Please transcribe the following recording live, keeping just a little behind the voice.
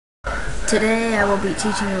Today I will be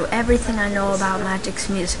teaching you everything I know about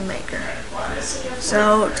MAGIX Music Maker.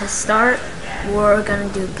 So to start, we're going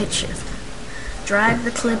to do pitch shift. Drag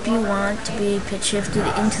the clip you want to be pitch shifted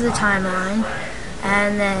into the timeline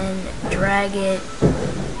and then drag it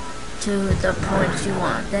to the point you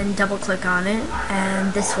want. Then double click on it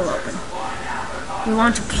and this will open. You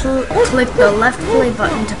want to click the left play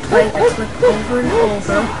button to play the clip over and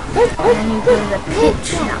over, and then you go to the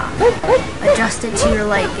pitch knob. Adjust it to your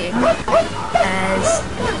liking, as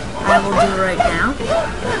I will do right now,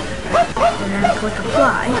 and then click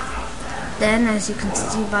apply. Then, as you can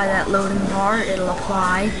see by that loading bar, it'll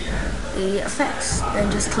apply the effects.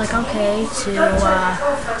 Then just click OK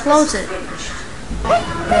to close it.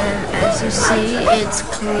 Then, as you see, it's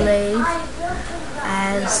played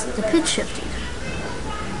as the pitch shifted.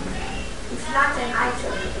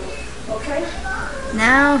 Okay.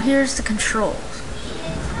 Now here's the controls.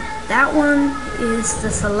 That one is the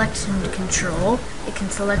selection control. It can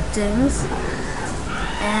select things.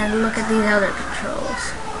 And look at these other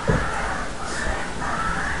controls.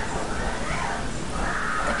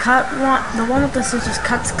 The one with the scissors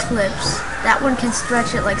cuts clips. That one can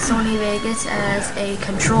stretch it like Sony Vegas as a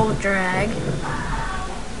control drag.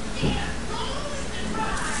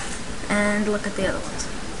 And look at the other ones.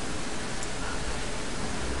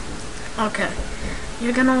 Okay,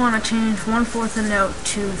 you're going to want to change 1/4 a note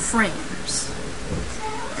to frames.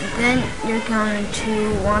 And then you're going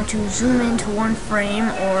to want to zoom into one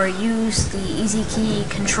frame or use the easy key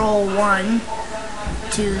Control 1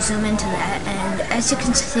 to zoom into that. And as you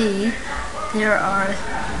can see, there are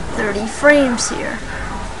 30 frames here.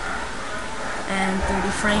 And 30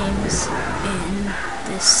 frames in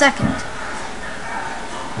this second.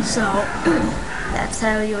 So, that's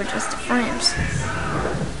how you adjust the frames.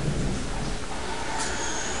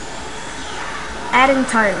 Adding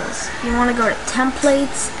titles. You want to go to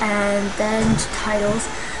templates and then to titles,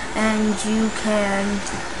 and you can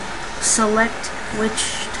select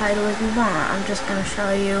which title you want. I'm just going to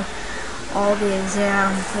show you all the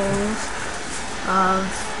examples of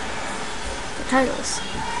the titles.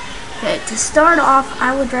 Okay, to start off,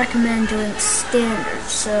 I would recommend doing standard.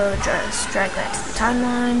 So just drag that to the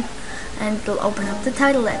timeline and it'll open up the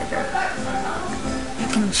title editor. You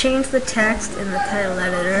can change the text in the title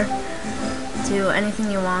editor to anything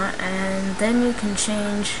you want, and then you can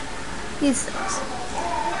change these things.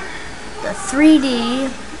 The 3D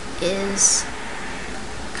is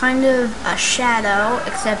kind of a shadow,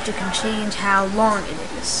 except you can change how long it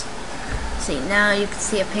is. See, now you can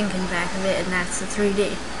see a pink in the back of it, and that's the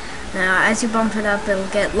 3D. Now, as you bump it up, it'll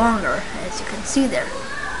get longer, as you can see there.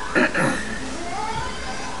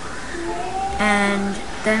 And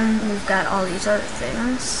then we've got all these other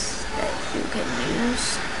things that you can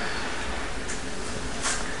use.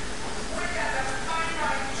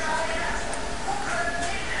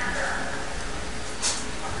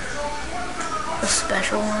 The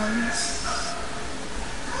special ones.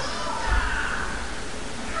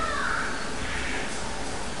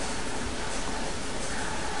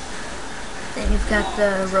 Then you've got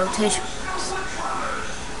the rotation ones.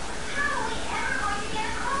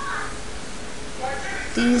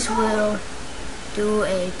 These will do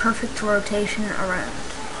a perfect rotation around.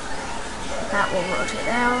 That will rotate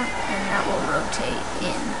out, and that will rotate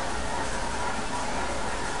in.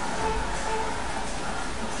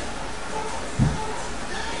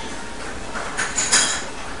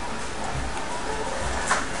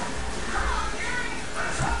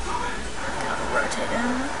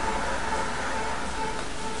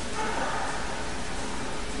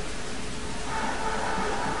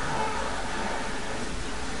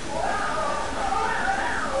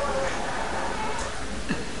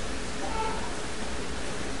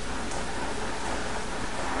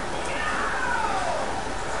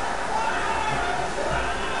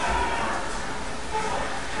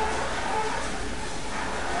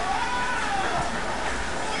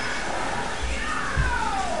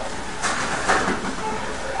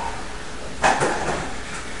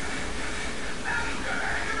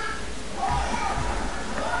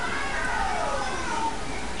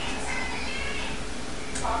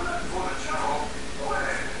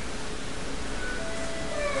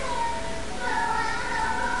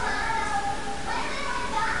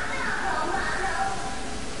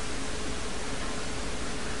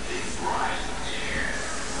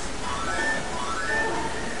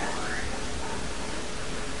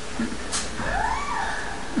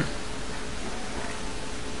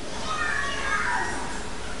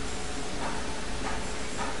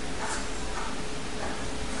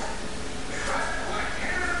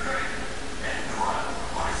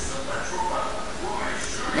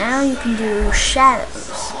 Now you can do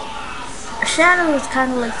shadows. shadow is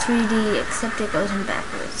kind of like 3D, except it goes in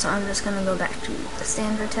backwards. So I'm just gonna go back to the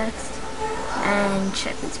standard text and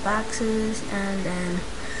check these boxes, and then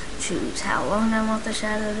choose how long I want the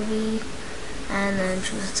shadow to be, and then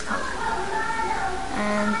choose its color.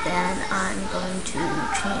 And then I'm going to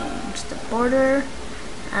change the border.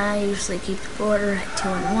 I usually keep the border at 2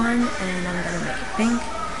 and 1, and I'm gonna make it pink.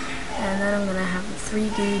 And then I'm gonna have the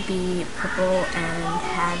 3D be purple and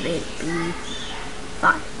have it be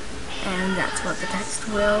fine. And that's what the text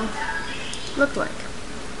will look like.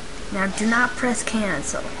 Now do not press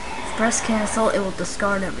cancel. If you press cancel, it will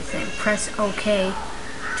discard everything. Press OK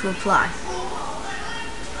to apply.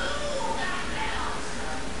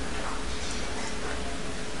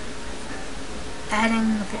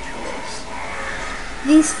 Adding the visuals.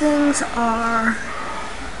 These things are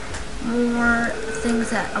more things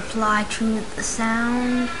that apply to the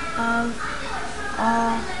sound of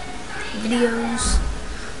all videos.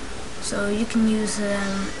 So you can use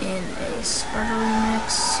them in a Sparta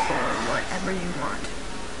remix or whatever you want.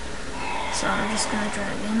 So I'm just going to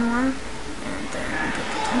drag in one and then go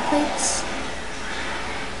to templates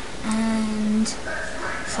and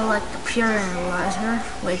select the pure analyzer,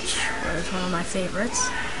 which was one of my favorites,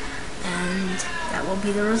 and that will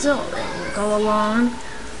be the result. It will go along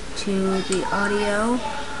to the audio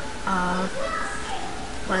of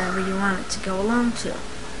whatever you want it to go along to.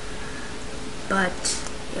 But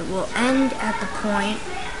it will end at the point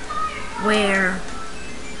where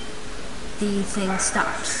the thing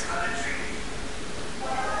stops.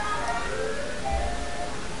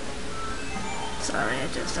 Sorry, I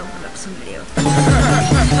just opened up some video.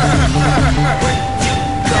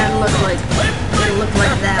 It'll look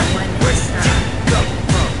like that when it's in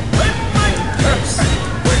place.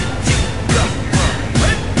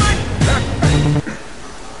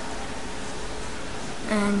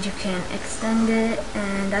 And you can extend it,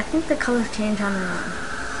 and I think the colors change on their own.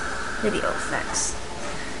 Video effects.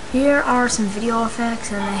 Here are some video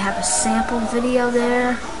effects, and they have a sample video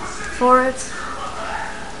there for it.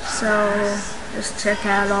 So just check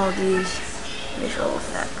out all these visual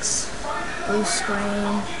effects. Blue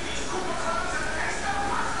screen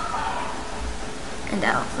and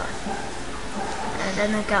alpha. And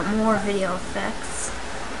then I've got more video effects.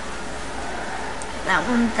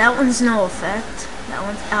 That one's no effect. That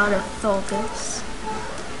one's out of focus.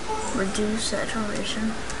 Reduce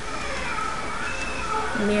saturation.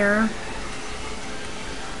 Mirror.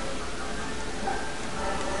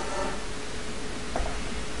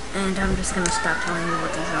 And I'm just gonna stop telling you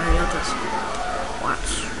what these are. You'll just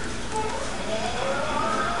watch.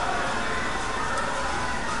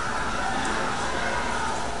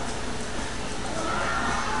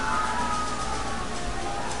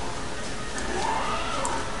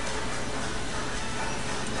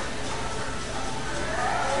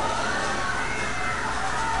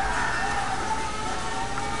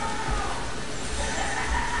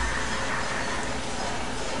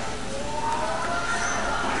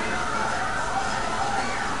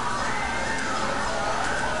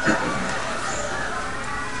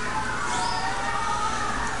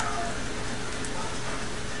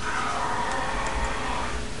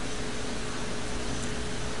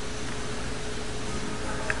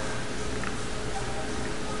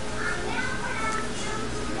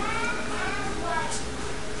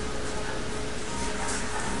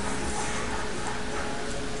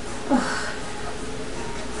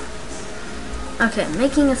 Okay,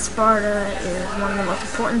 making a Sparta is one of the most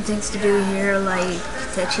important things to do here, like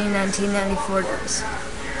Techi 1994 does.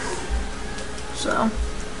 So,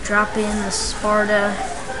 drop in the Sparta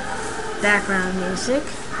background music,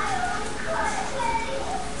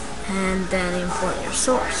 and then import your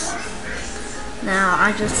source. Now,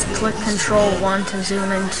 I just click Control 1 to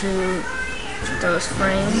zoom into those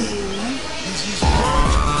frames.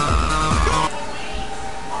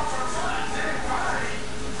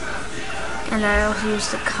 And I also use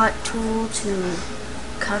the cut tool to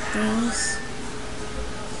cut these.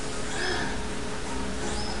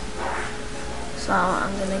 So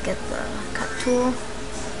I'm gonna get the cut tool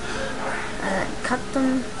and then cut them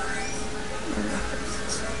in the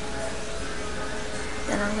faces.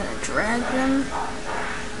 Then I'm gonna drag them.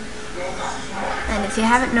 And if you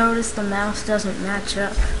haven't noticed, the mouse doesn't match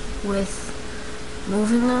up with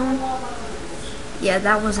moving them. Yeah,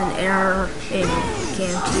 that was an error in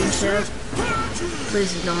Camtasia.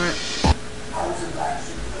 Please ignore it.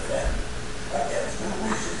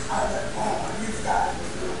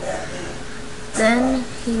 Then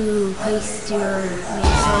you paste your main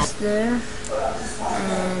source there,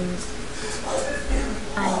 and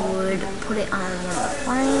I would put it on one of the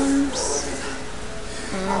frames,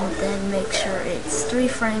 and then make sure it's 3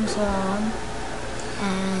 frames long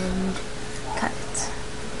and cut it.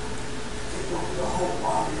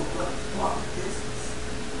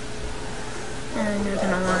 And you're going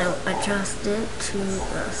to want to adjust it to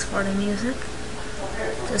the Sparta music.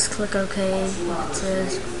 Just click OK. It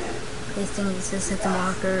says pasting, it says hit the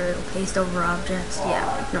marker, it'll paste over objects.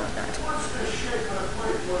 Yeah, ignore that.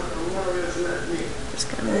 Just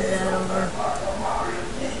gonna move that over.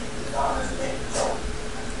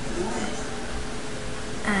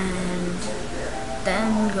 And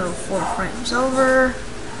then go 4 frames over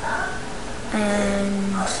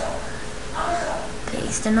and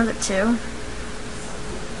paste another 2.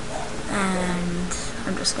 And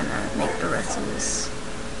I'm just gonna make the rest of this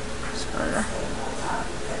Sparta.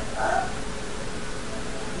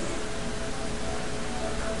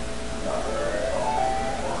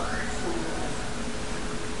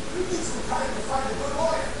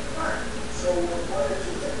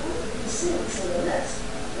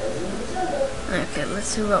 Okay, let's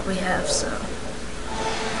see what we have so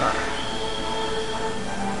far.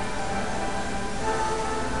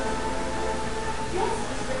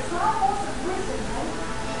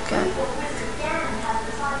 Okay.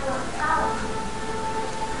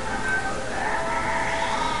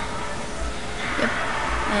 Yep,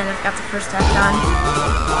 and I've got the first half done.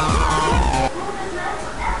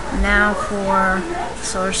 Now for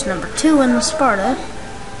source number 2 in the Sparta,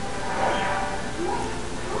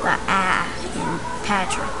 the A in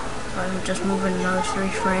Patrick. So I'm just moving another 3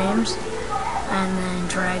 frames and then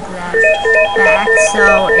drag that back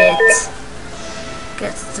so it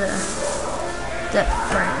gets the depth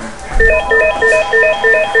frame.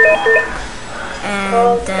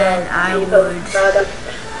 And then I would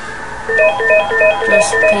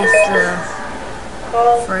just paste the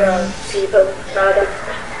frames.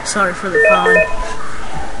 Sorry for the phone.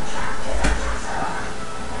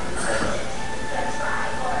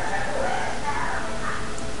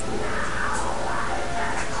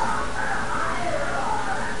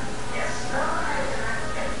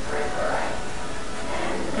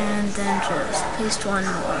 And then just paste one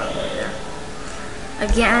more over there.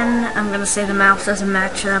 Again, I'm going to say the mouse doesn't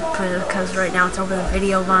match up because right now it's over the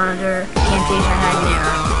video monitor. Camtasia had an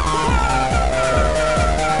error.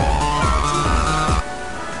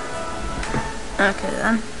 Okay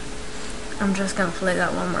then. I'm just going to play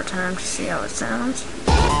that one more time to see how it sounds.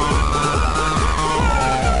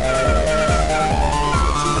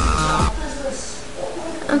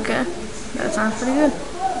 Okay, that sounds pretty good.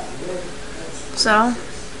 So,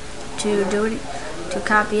 to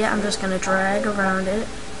copy it, I'm just going to drag around it,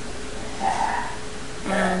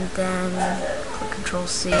 and then click Control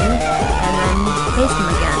C, and then paste them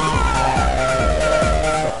again.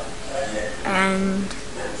 And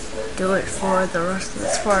do it for the rest of the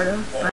Sparta.